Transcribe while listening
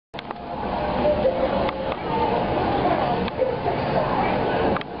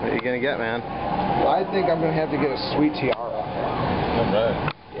you gonna get, man? Well, I think I'm gonna have to get a sweet tiara. Alright.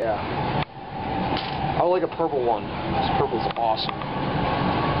 Yeah. I would like a purple one. This purple's awesome.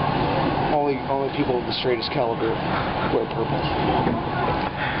 Only people of the straightest caliber wear purple.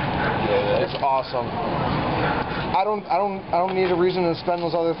 Yeah, It's awesome. I don't need a reason to spend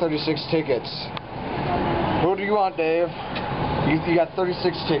those other 36 tickets. What do you want, Dave? You got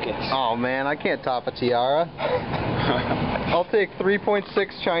 36 tickets. Oh man, I can't top a tiara. I'll take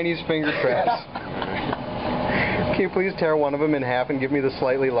 3.6 Chinese finger traps. Can you please tear one of them in half and give me the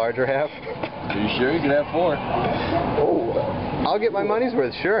slightly larger half? Are you sure? You can have 4. Oh. I'll get my money's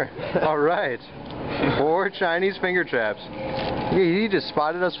worth, sure. Alright. 4 Chinese finger traps. He just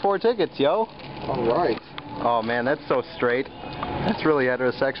spotted us 4 tickets, yo. Alright. Oh man, that's so straight. That's really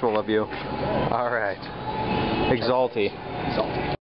heterosexual of you. Alright. Exalty.